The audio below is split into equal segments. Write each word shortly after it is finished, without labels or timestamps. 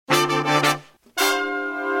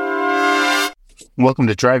Welcome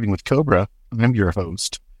to Driving with Cobra. I'm your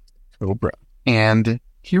host, Cobra. And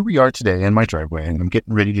here we are today in my driveway, and I'm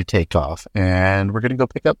getting ready to take off. And we're going to go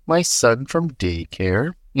pick up my son from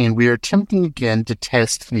daycare. And we are attempting again to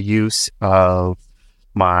test the use of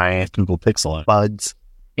my Google Pixel buds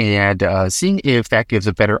and seeing if that gives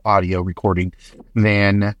a better audio recording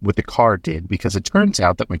than what the car did. Because it turns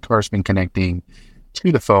out that my car's been connecting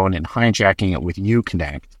to the phone and hijacking it with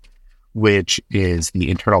Uconnect, which is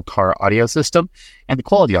the internal car audio system, and the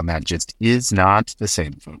quality on that just is not the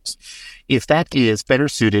same, folks. If that is better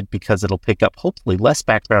suited because it'll pick up hopefully less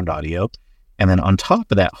background audio, and then on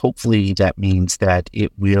top of that, hopefully that means that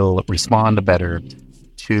it will respond better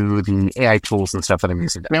to the AI tools and stuff that I'm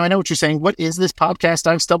using. Now, I know what you're saying. What is this podcast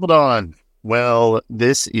I've stumbled on? Well,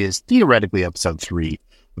 this is theoretically episode 3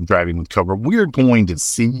 of Driving with Cobra. We're going to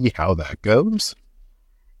see how that goes.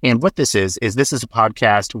 And what this is this is a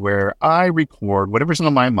podcast where I record whatever's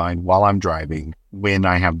on my mind while I'm driving when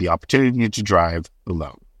I have the opportunity to drive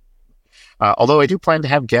alone. Although I do plan to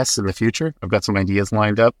have guests in the future. I've got some ideas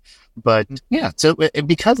lined up. But yeah, so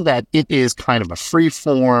because of that, it is kind of a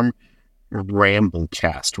free-form ramble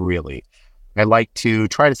cast, really. I like to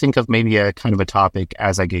try to think of maybe a kind of a topic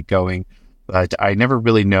as I get going, but I never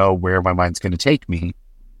really know where my mind's going to take me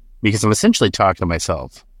because I'm essentially talking to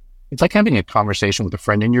myself. It's like having a conversation with a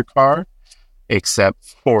friend in your car, except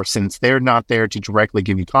for since they're not there to directly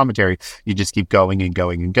give you commentary, you just keep going and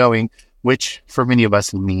going and going, which for many of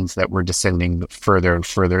us means that we're descending further and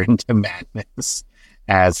further into madness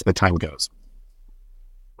as the time goes.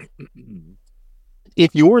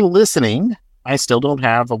 If you're listening, I still don't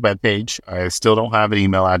have a webpage. I still don't have an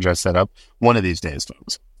email address set up. One of these days,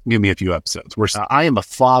 folks, give me a few episodes. I am a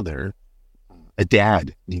father, a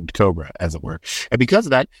dad named Cobra, as it were. And because of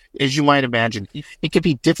that, as you might imagine, it can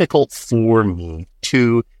be difficult for me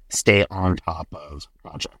to stay on top of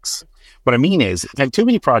projects. What I mean is, I have too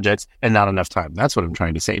many projects and not enough time. That's what I'm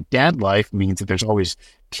trying to say. Dad life means that there's always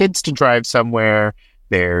kids to drive somewhere,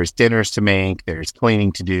 there's dinners to make, there's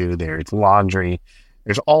cleaning to do, there's laundry.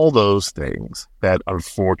 There's all those things that,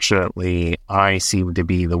 unfortunately, I seem to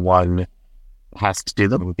be the one has to do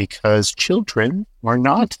them because children are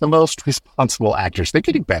not the most responsible actors. They're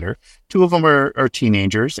getting better. 2 of them are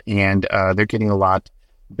teenagers, and they're getting a lot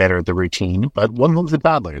better at the routine. But one of them's a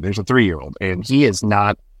toddler. There's a 3-year-old, and he's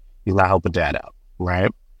not helping dad out, right?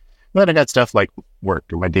 But I got stuff like work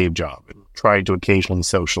or my day job and trying to occasionally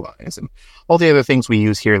socialize and all the other things we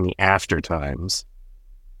use here in the after times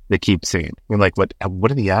that keep saying, we're like, what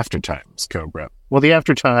are the after times, Cobra? Well, the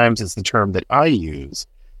after times is the term that I use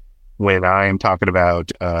when I'm talking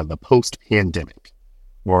about the post-pandemic,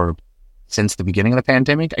 or since the beginning of the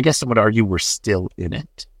pandemic. I guess I would argue we're still in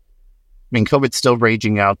it. I mean, COVID's still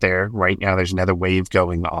raging out there. Right now, there's another wave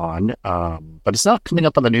going on, but it's not coming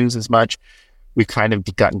up on the news as much. We've kind of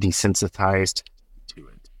gotten desensitized to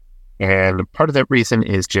it. And part of that reason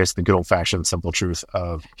is just the good old-fashioned simple truth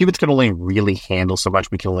of humans can only really handle so much.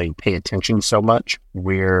 We can only pay attention so much.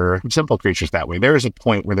 We're simple creatures that way. There is a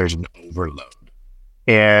point where there's an overload.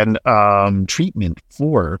 And treatment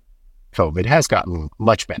for COVID has gotten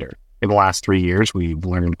much better. In the last 3 years, we've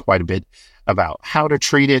learned quite a bit about how to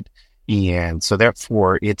treat it. And so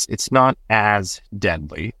therefore, it's not as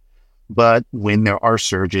deadly. But when there are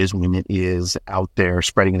surges, when it is out there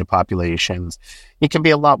spreading into populations, it can be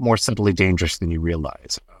a lot more subtly dangerous than you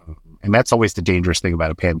realize. And that's always the dangerous thing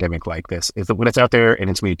about a pandemic like this, is that when it's out there and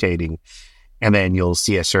it's mutating, and then you'll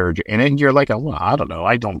see a surge, and then you're like, oh, well, I don't know,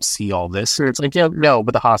 I don't see all this. And it's like, yeah, no,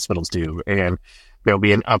 but the hospitals do. And there'll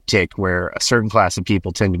be an uptick where a certain class of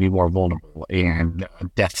people tend to be more vulnerable, and a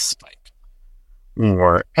death spike.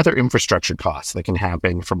 Or other infrastructure costs that can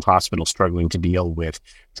happen from hospitals struggling to deal with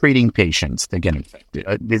treating patients that get infected.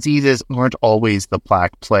 Diseases aren't always the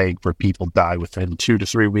Black Plague where people die within 2 to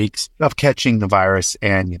 3 weeks of catching the virus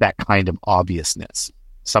and that kind of obviousness.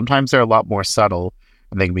 Sometimes they're a lot more subtle,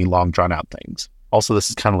 and they can be long, drawn-out things. Also, this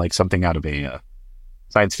is kind of like something out of a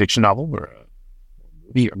science fiction novel or a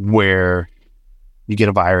movie where you get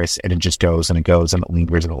a virus and it just goes and it goes and it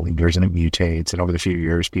lingers and it lingers and it mutates. And over the few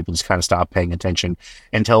years, people just kind of stop paying attention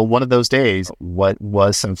until one of those days, what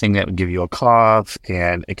was something that would give you a cough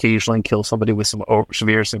and occasionally kill somebody with some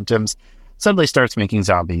severe symptoms suddenly starts making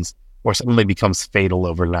zombies or suddenly becomes fatal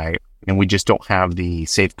overnight. And we just don't have the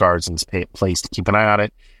safeguards in place to keep an eye on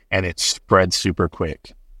it. And it spreads super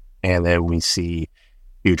quick. And then we see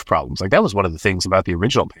huge problems. Like that was one of the things about the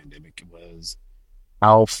original pandemic was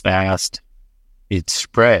how fast it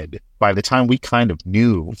spread. By the time we kind of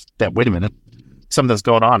knew that, wait a minute, something's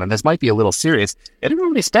going on and this might be a little serious, it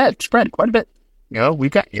already spread quite a bit. You know,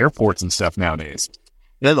 we've got airports and stuff nowadays.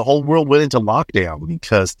 And then the whole world went into lockdown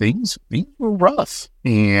because things were rough.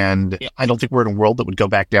 And I don't think we're in a world that would go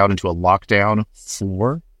back down into a lockdown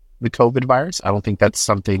for the COVID virus. I don't think that's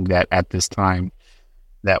something that at this time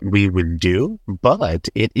that we would do, but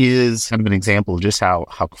it is kind of an example of just how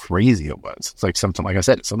crazy it was. It's like something, like I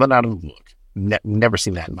said, something out of the book. Never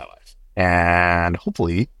seen that in my life. And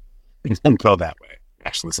hopefully things don't go that way.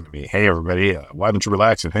 Actually, listen to me. Hey, everybody, why don't you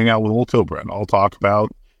relax and hang out with old Cobra, and I'll talk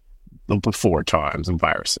about the before times and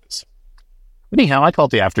viruses. Anyhow, I call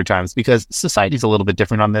it the after times because society's a little bit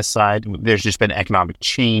different on this side. There's just been economic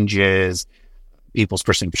changes, people's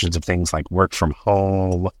perceptions of things like work from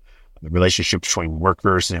home, the relationship between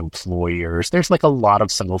workers and employers. There's like a lot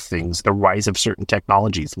of subtle things. The rise of certain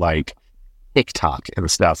technologies like TikTok and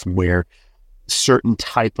stuff, where certain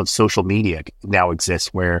type of social media now exists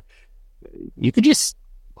where you could just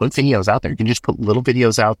put videos out there. You can just put little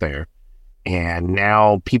videos out there. And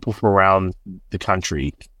now people from around the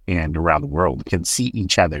country and around the world can see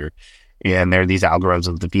each other. And there are these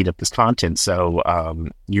algorithms that feed up this content. So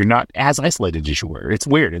you're not as isolated as you were. It's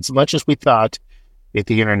weird. As much as we thought that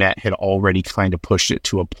the internet had already kind of pushed it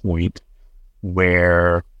to a point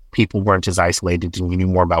where people weren't as isolated and you knew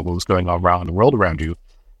more about what was going on around the world around you,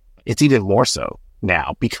 it's even more so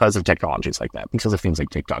now because of technologies like that, because of things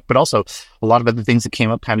like TikTok, but also a lot of other things that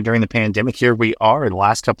came up kind of during the pandemic. Here we are in the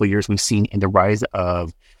last couple of years, we've seen in the rise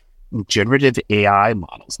of generative AI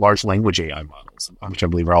models, large language AI models, which I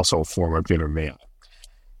believe are also a form of generative AI.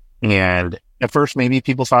 And at first, maybe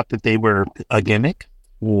people thought that they were a gimmick,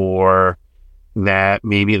 or that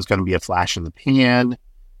maybe it was going to be a flash in the pan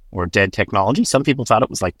or dead technology. Some people thought it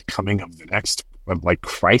was like the coming of the next, like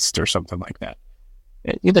Christ or something like that.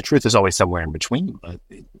 The truth is always somewhere in between, but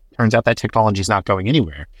it turns out that technology is not going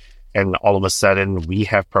anywhere. And all of a sudden, we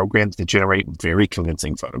have programs that generate very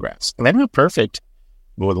convincing photographs. And they're not perfect,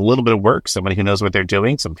 but with a little bit of work, somebody who knows what they're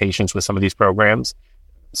doing, some patience with some of these programs,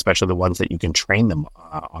 especially the ones that you can train them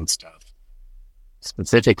on stuff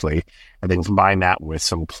specifically, and then combine that with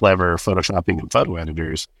some clever photoshopping and photo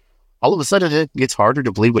editors, all of a sudden it gets harder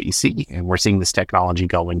to believe what you see. And we're seeing this technology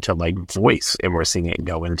go into like voice, and we're seeing it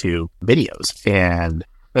go into videos, and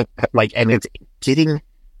and it's getting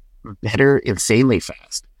better insanely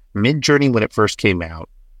fast. Midjourney, when it first came out,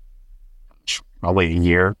 probably a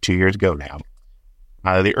year, 2 years ago now,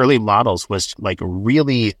 the early models was like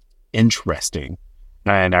really interesting.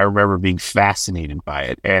 And I remember being fascinated by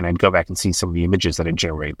it. And I'd go back and see some of the images that it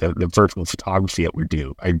generate, the virtual photography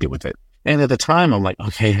I do with it. And at the time, I'm like,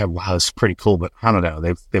 okay, wow, it's pretty cool, but I don't know,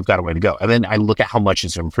 they've got a way to go. And then I look at how much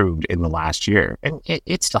it's improved in the last year, and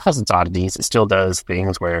it still has its oddities. It still does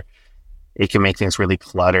things where it can make things really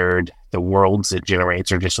cluttered. The worlds it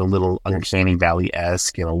generates are just a little uncanny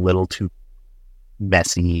valley-esque and a little too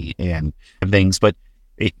messy and things, but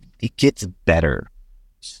it gets better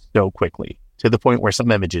so quickly to the point where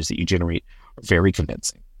some images that you generate are very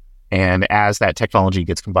convincing. And as that technology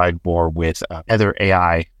gets combined more with other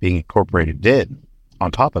AI being incorporated in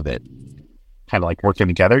on top of it, kind of like working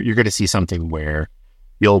together, you're going to see something where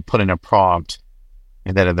you'll put in a prompt,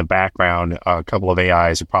 and then in the background, a couple of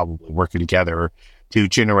AIs are probably working together to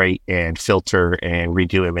generate and filter and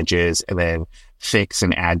redo images, and then fix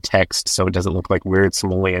and add text so it doesn't look like weird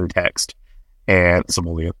Somalian text and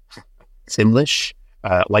Simlish,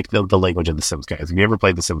 like the language of the Sims guys. If you ever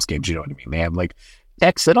played the Sims games, you know what I mean. They have like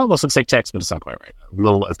text that almost looks like text, but it's not quite right.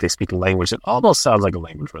 If they speak a language that almost sounds like a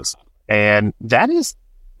language, but it's not. And that's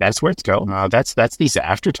where it's going. That's these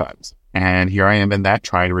after times. And here I am in that,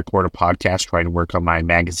 trying to record a podcast, trying to work on my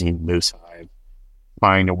magazine Moose Hive,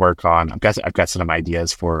 trying to work on, I've got some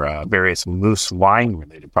ideas for various moose wine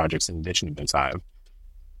related projects in addition to Moose Hive.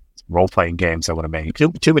 Role-playing games I want to make.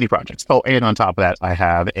 Too many projects. Oh, and on top of that, I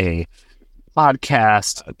have a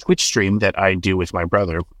podcast, a Twitch stream that I do with my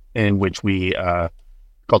brother, in which we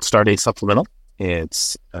called Stardate Supplemental.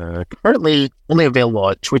 It's currently only available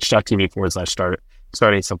at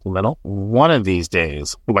twitch.tv/Stardate Supplemental. One of these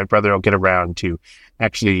days, my brother will get around to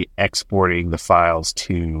actually exporting the files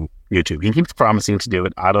to YouTube. He keeps promising to do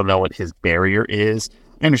it. I don't know what his barrier is.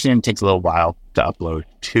 I understand it takes a little while to upload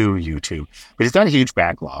to YouTube, but he's got a huge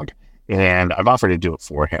backlog, and I've offered to do it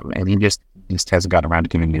for him, and he just hasn't gotten around to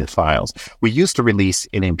giving me the files. We used to release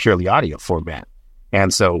in a purely audio format,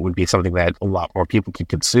 and so it would be something that a lot more people could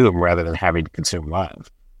consume rather than having to consume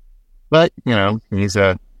live. But, he's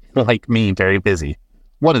like me, very busy.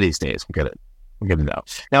 One of these days, we'll get it. We'll get it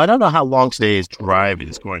out. Now, I don't know how long today's drive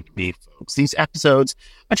is going to be, folks. These episodes,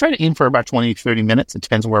 I try to aim for about 20, 30 minutes. It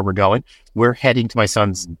depends on where we're going. We're heading to my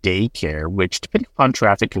son's daycare, which, depending upon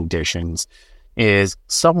traffic conditions is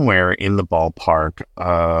somewhere in the ballpark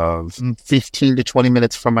of 15 to 20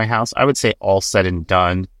 minutes from my house. I would say all said and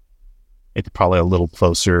done, it's probably a little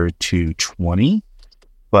closer to 20.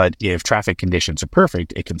 But if traffic conditions are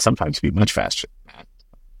perfect, it can sometimes be much faster than that.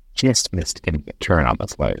 Just missed getting a turn on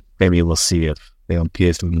this light. Maybe we'll see if they'll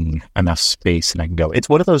give me enough space and I can go. It's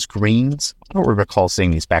one of those greens. I don't recall seeing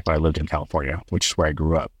these back when I lived in California, which is where I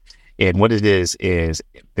grew up. And what it is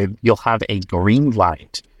you'll have a green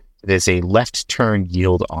light. There's a left turn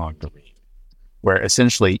yield on green, where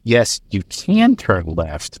essentially, yes, you can turn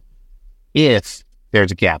left if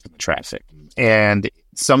there's a gap in the traffic. And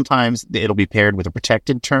sometimes it'll be paired with a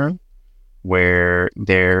protected turn, where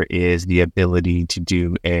there is the ability to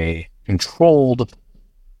do a controlled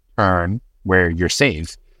turn where you're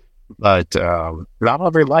safe. But not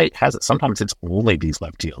every light has it. Sometimes it's only these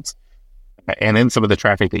left yields. And then some of the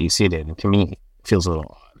traffic that you see it in, to me, feels a little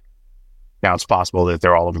odd. Now, it's possible that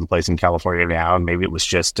they're all over the place in California now, and maybe it was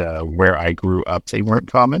just where I grew up. They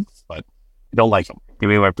weren't common, but I don't like them. Give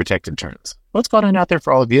me my protected turns. What's going on out there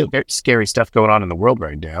for all of you? Very scary stuff going on in the world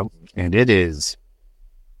right now, and it is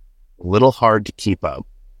a little hard to keep up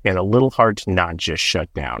and a little hard to not just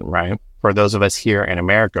shut down, right? For those of us here in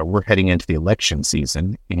America, we're heading into the election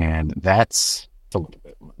season, and that's a little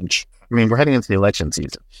bit much. I mean, we're heading into the election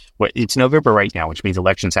season. It's November right now, which means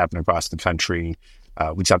elections happen across the country.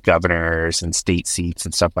 We got governors and state seats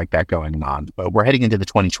and stuff like that going on. But we're heading into the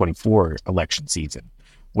 2024 election season,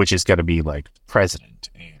 which is going to be like president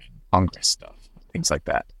and Congress stuff, things like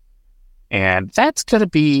that. And that's going to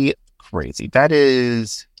be crazy. That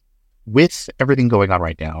is, with everything going on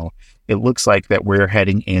right now, it looks like that we're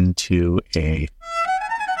heading into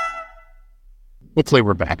hopefully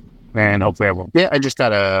we're back. And hopefully I won't. Yeah, I just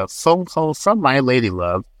got a phone call from my lady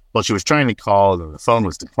love. Well, she was trying to call, and the phone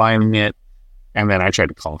was declining it. And then I tried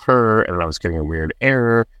to call her, and I was getting a weird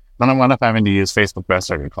error. Then I wound up having to use Facebook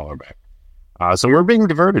Messenger to call her back. So we're being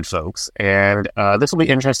diverted, folks. And this will be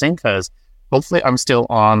interesting because hopefully I'm still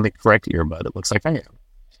on the correct earbud. It looks like I am.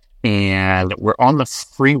 And we're on the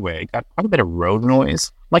freeway. Got quite a bit of road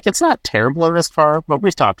noise. Like, it's not terrible in this car, but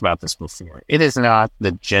we've talked about this before. It is not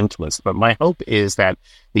the gentlest, but my hope is that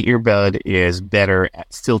the earbud is better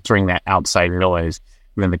at filtering that outside noise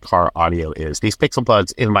than the car audio is. These Pixel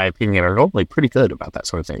Buds, in my opinion, are normally pretty good about that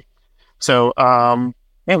sort of thing. So,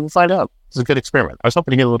 yeah, we'll find out. It's a good experiment. I was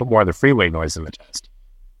hoping to get a little more of the freeway noise in the test.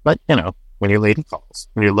 But, you know, when your lady calls,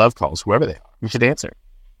 when your love calls, whoever they are, you should answer.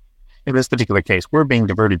 In this particular case, we're being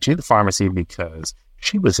diverted to the pharmacy because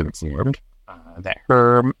she was informed that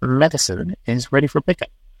her medicine is ready for pickup.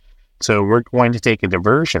 So we're going to take a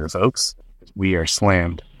diversion, folks. We are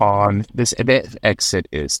slammed on this. The exit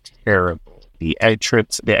is terrible. The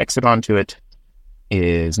exit onto it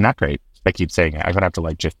is not great. I keep saying it. I'm going to have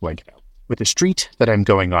to just blank it out. But the street that I'm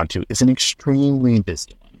going onto is an extremely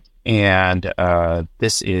busy one. And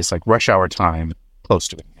this is like rush hour time, close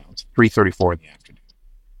to it now. It's 3:34 in the afternoon.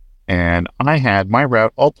 And I had my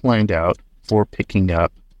route all planned out for picking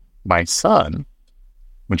up my son, in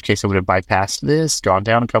which case I would have bypassed this, gone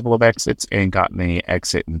down a couple of exits, and gotten the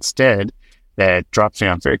exit instead that drops me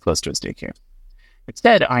off very close to his daycare.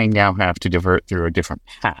 Instead, I now have to divert through a different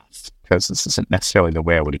path, because this isn't necessarily the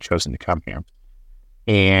way I would have chosen to come here,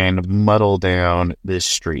 and muddle down this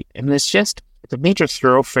street. And it's a major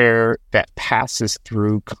thoroughfare that passes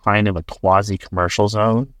through kind of a quasi-commercial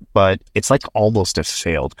zone, but it's like almost a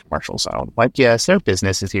failed commercial zone. Like, yes, there are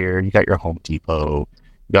businesses here. You got your Home Depot,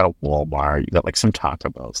 you got a Walmart, you got like some Taco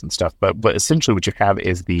Bells and stuff. But essentially what you have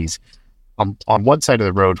is these, on one side of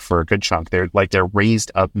the road for a good chunk, they're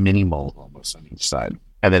raised up mini malls almost on each side.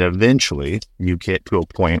 And then eventually you get to a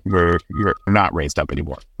point where you're not raised up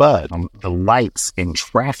anymore. But the lights and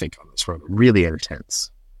traffic on this road are really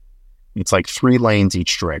intense. It's like 3 lanes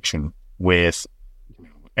each direction with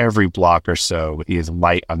every block or so is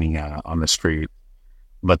light on the street.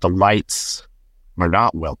 But the lights are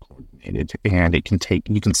not well coordinated, and you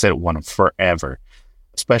can sit at one forever,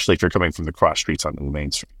 especially if you're coming from the cross streets on the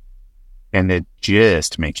main street. And it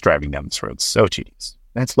just makes driving down this road so tedious.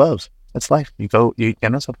 That's love. That's life. Sometimes you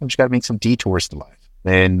got to make some detours to life.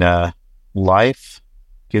 And life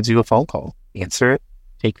gives you a phone call. Answer it.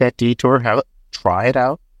 Take that detour. Try it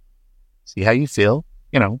out. See how you feel.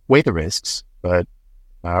 Weigh the risks. But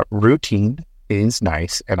routine is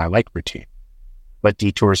nice, and I like routine. But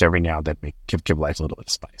detours every now and then give life a little bit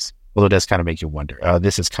of spice. Although it does kind of make you wonder.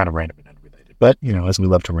 This is kind of random and unrelated. But, as we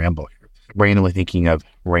love to ramble here, randomly thinking of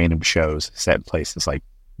random shows set in places like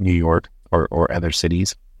New York or other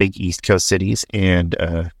cities, big East Coast cities. And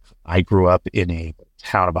I grew up in a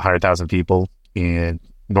town of 100,000 people in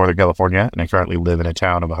Northern California, and I currently live in a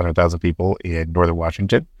town of 100,000 people in Northern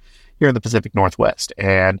Washington. here in the Pacific Northwest.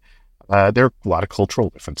 And there are a lot of cultural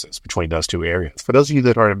differences between those two areas. For those of you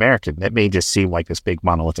that aren't American, that may just seem like this big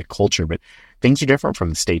monolithic culture, but things are different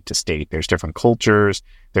from state to state. There's different cultures.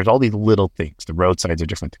 There's all these little things. The roadsides are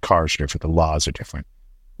different. The cars are different. The laws are different.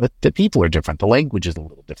 But the people are different. The language is a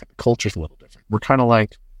little different. The culture is a little different. We're kind of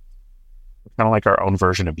like our own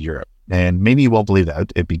version of Europe. And maybe you won't believe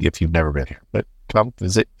that if you've never been here. But come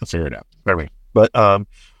visit, you'll figure it out. Anyway, but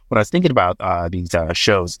when I was thinking about these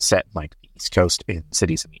shows set in like the East Coast, in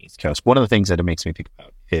cities in the East Coast, one of the things that it makes me think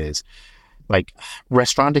about is like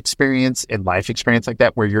restaurant experience and life experience like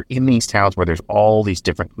that, where you're in these towns where there's all these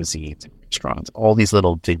different cuisines and restaurants, all these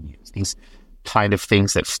little venues, these kind of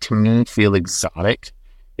things that to me feel exotic.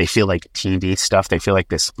 They feel like TV stuff. They feel like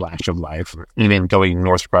this splash of life. Even going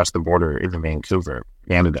north across the border into Vancouver,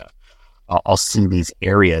 Canada, I'll see these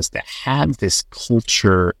areas that have this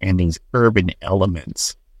culture and these urban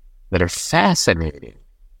elements that are fascinating,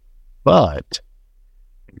 but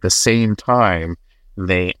at the same time,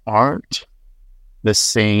 they aren't the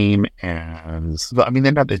same as, I mean,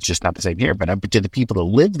 it's just not the same here, but to the people that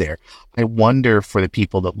live there, I wonder for the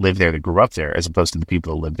people that live there that grew up there, as opposed to the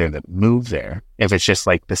people that live there that moved there, if it's just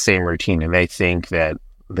like the same routine and they think that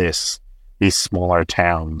these smaller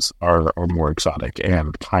towns are more exotic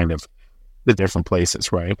and kind of the different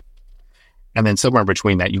places, right? And then somewhere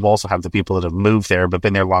between that, you also have the people that have moved there, but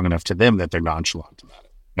been there long enough to them that they're nonchalant about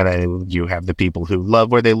it. And then you have the people who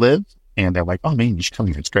love where they live and they're like, oh man, you should come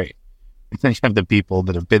here. It's great. And then you have the people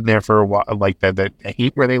that have been there for a while, like that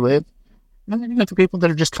hate where they live. And then you have the people that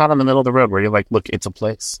are just caught on the middle of the road where you're like, look, it's a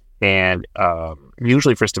place. And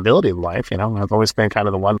usually for stability in life, I've always been kind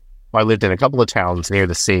of the one. I lived in a couple of towns near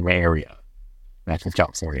the same area back in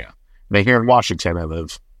California. And here in Washington, I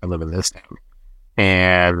live in this town.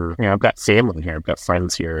 And, I've got family here. I've got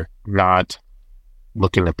friends here, not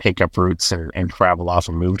looking to pick up roots and travel off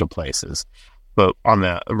and move to places. But on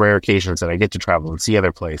the rare occasions that I get to travel and see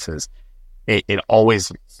other places, it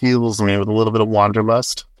always fuels me with a little bit of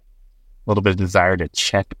wanderlust, a little bit of desire to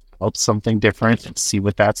check out something different and see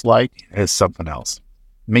what that's like. It's something else.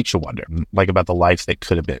 It makes you wonder, like about the life that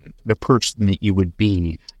could have been, the person that you would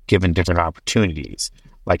be given different opportunities,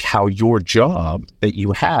 like how your job that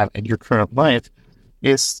you have in your current life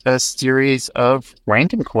is a series of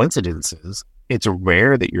random coincidences. It's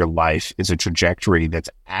rare that your life is a trajectory that's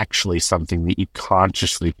actually something that you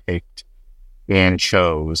consciously picked and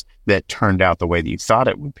chose that turned out the way that you thought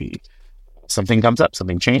it would be. Something comes up,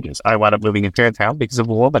 something changes. I wound up moving in Fairtown because of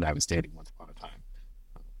a woman I was dating once upon a time.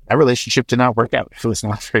 That relationship did not work out. It was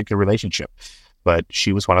not a very good relationship, but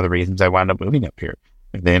she was one of the reasons I wound up moving up here.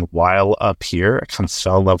 And then while up here, I kind of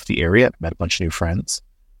fell in love with the area, met a bunch of new friends,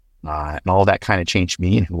 and all that kind of changed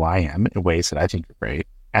me and who I am in ways that I think are great.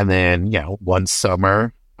 And then, one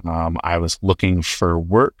summer, I was looking for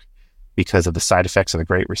work because of the side effects of the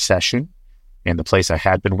Great Recession. And the place I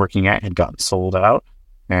had been working at had gotten sold out.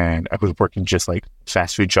 And I was working just like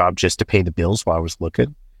fast food job just to pay the bills while I was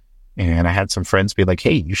looking. And I had some friends be like,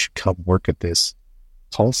 hey, you should come work at this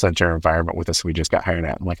call center environment with us we just got hired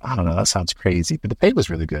at. I'm like, I don't know, that sounds crazy. But the pay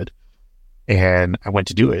was really good. And I went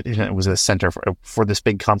to do it. And it was a center for this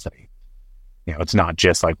big company. It's not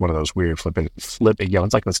just like one of those weird flipping, it's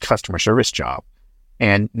like this customer service job.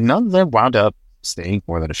 And none of them wound up staying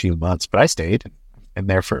more than a few months, but I stayed and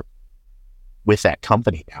there with that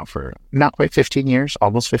company now for not quite 15 years,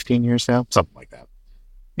 almost 15 years now, something like that.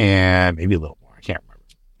 And maybe a little more, I can't remember.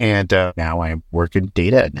 And now I work in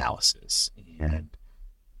data analysis and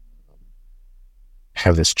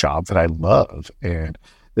have this job that I love. And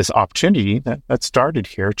this opportunity that started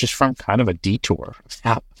here just from kind of a detour,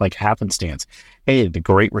 like happenstance. Hey, the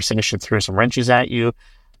Great Recession threw some wrenches at you.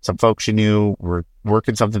 Some folks you knew were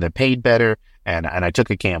working something that paid better. And I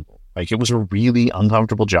took a gamble. Like it was a really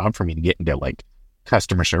uncomfortable job for me to get into like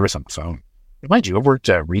customer service on the phone. Mind you, I've worked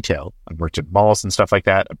at retail. I've worked at malls and stuff like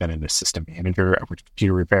that. I've been an assistant manager. I've worked at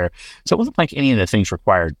computer repair. So it wasn't like any of the things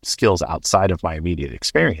required skills outside of my immediate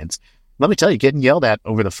experience. Let me tell you, getting yelled at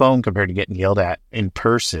over the phone compared to getting yelled at in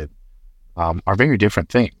person are very different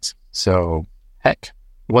things. So heck,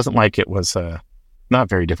 it wasn't like it was not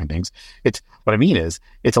very different things. What I mean is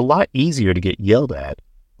it's a lot easier to get yelled at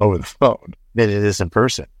over the phone than it is in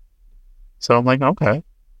person. So I'm like, okay,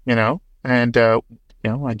 and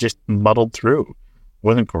I just muddled through.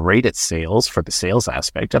 Wasn't great at sales for the sales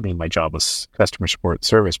aspect. I mean, my job was customer support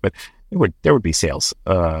service, but there would be sales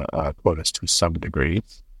quotas to some degree.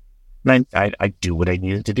 And I do what I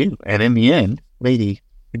needed to do. And in the end, lady,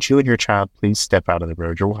 would you and your child please step out of the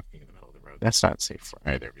road? You're walking in the middle of the road. That's not safe for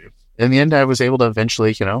either of you. In the end, I was able to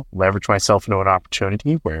eventually, leverage myself into an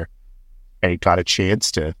opportunity where I got a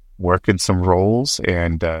chance to work in some roles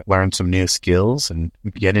and learn some new skills and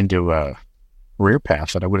get into a career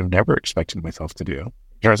path that I would have never expected myself to do.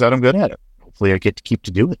 Turns out I'm good at it. Hopefully I get to keep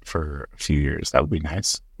to do it for a few years. That would be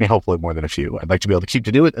nice. I mean, hopefully more than a few. I'd like to be able to keep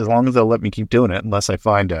to do it as long as they'll let me keep doing it, unless I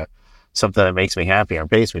find something that makes me happy or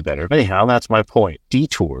pays me better. But anyhow, that's my point.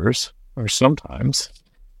 Detours are sometimes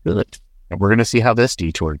good. And we're going to see how this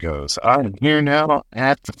detour goes. I'm here now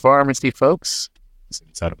at the pharmacy, folks. It's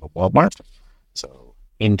inside of a Walmart. So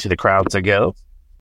into the crowds I go.